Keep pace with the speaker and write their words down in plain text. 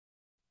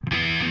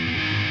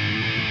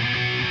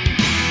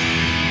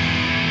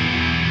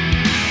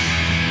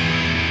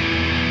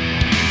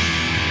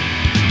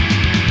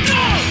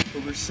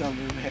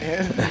summer,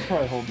 man. I'll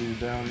probably hold these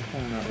down. He's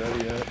probably not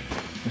ready yet.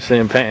 I'm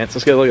seeing pants.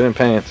 Let's go look at them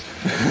pants.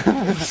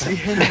 See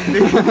him,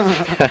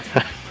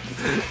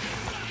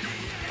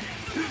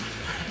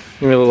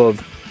 Give me a little.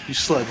 You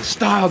sled the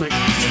style, Nick.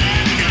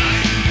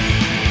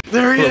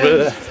 There he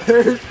is.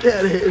 There's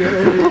Kenny.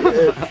 There he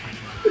is.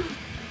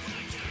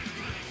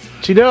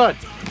 What you doing?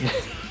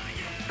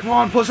 Come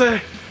on,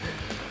 pussy.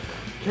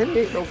 Kenny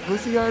ain't no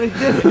pussy, already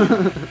did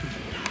it.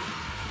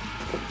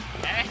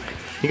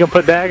 You gonna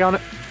put dag on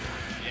it?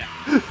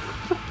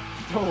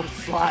 Don't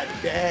slide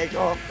dag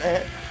off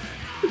that.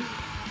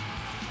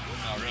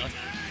 Oh, really?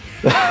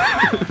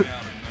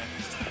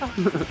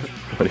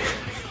 What do you-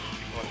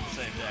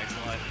 Same dag's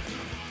life.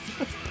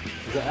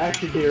 He's an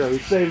action hero. He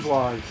saves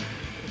lives.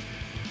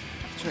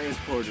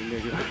 Transporter,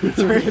 nigga.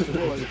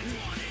 Transporter.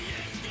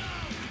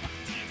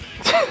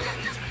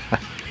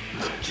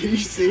 Can you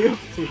see him?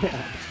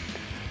 Yeah.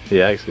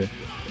 Yeah, actually. It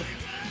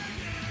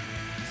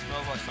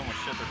smells like someone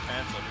shit their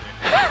pants up here.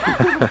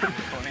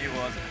 When he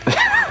wasn't.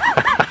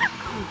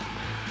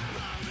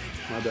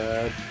 My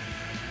bad.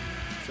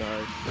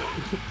 Sorry.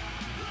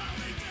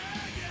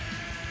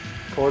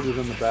 Cord was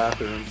in the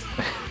bathroom.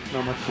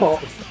 Not my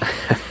fault. No,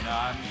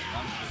 I'm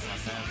shitting my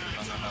pants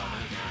because I know how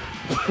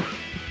it is.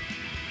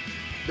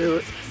 Do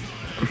it.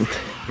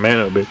 Man,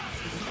 oh, bitch.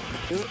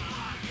 Do it.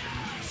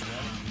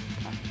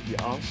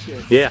 Yeah, oh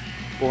shit. Yeah,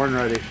 Born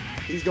ready.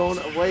 He's going,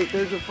 wait,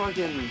 there's a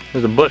fucking,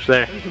 there's a bush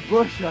there. there's a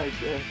bush right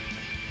there.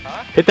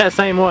 Hit that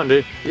same one,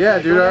 dude. Yeah,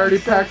 dude, I already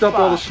packed up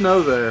all the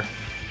snow there.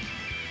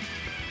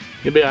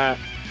 You'll be alright.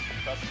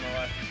 Costing my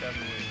life for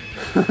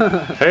 7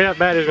 weeks. Hurry up,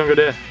 battery's gonna go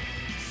dead.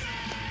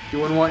 You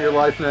wouldn't want your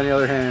life in any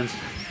other hands.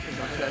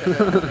 It's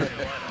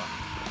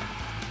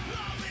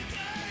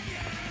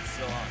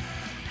still on.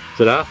 Is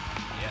it off?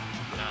 Yeah,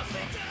 now it's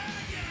on.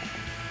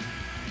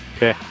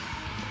 Okay.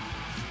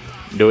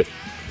 Do it.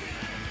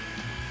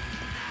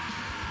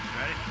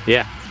 Ready?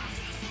 Yeah.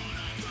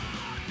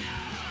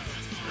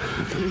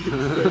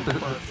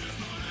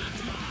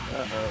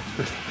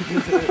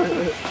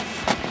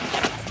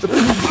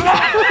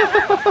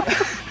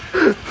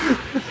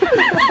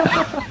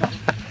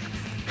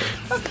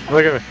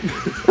 Look at me.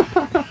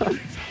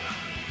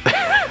 I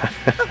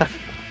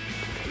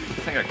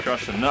think I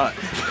crushed a nut.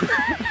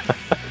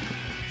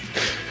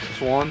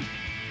 Just one.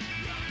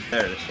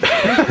 There it is.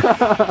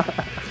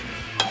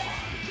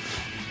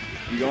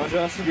 You going,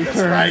 Justin? That's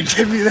right,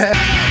 give me that.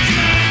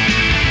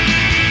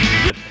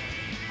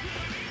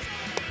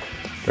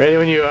 Ready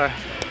when you are.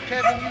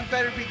 Kevin, you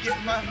better be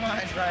getting my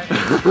mind right.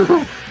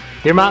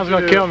 Your mom's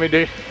gonna kill me,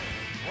 dude.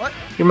 What?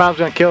 Your mom's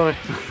gonna kill me.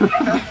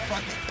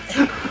 Fuck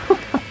it.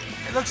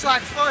 It looks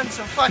like fun,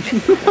 so fuck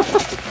it.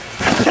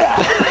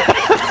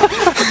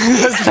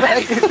 That's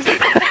right.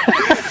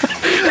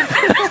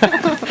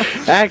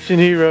 Action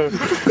hero.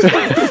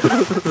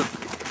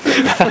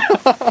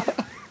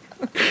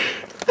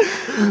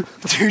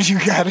 Dude, you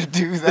gotta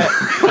do that.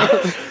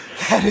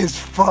 That is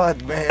fun,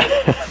 man.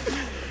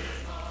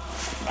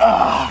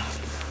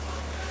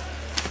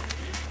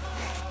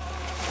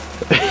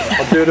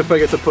 I'll do it if I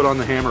get to put on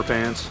the hammer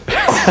pants.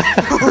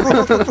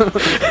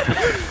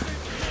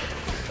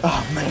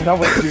 Oh man, I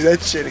want to do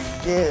that shit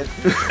again.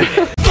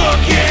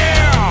 Fuck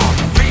yeah!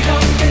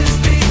 Freedom is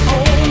the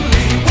only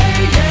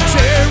way, yeah!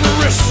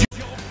 Terrorists!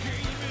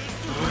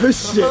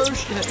 Oh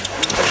shit.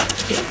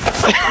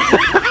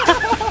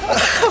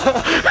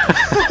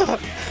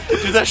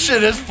 Dude, that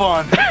shit is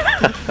fun.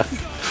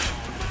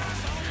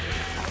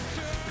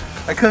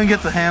 I couldn't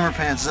get the hammer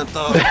pants zipped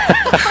up.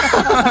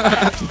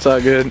 It's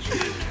all good.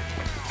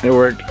 It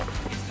worked.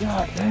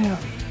 God damn.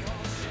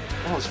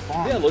 That was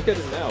fun. Yeah, look at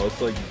it now. It's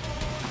like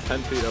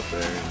 10 feet up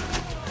there.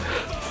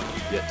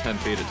 Get 10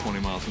 feet at 20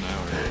 miles an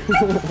hour.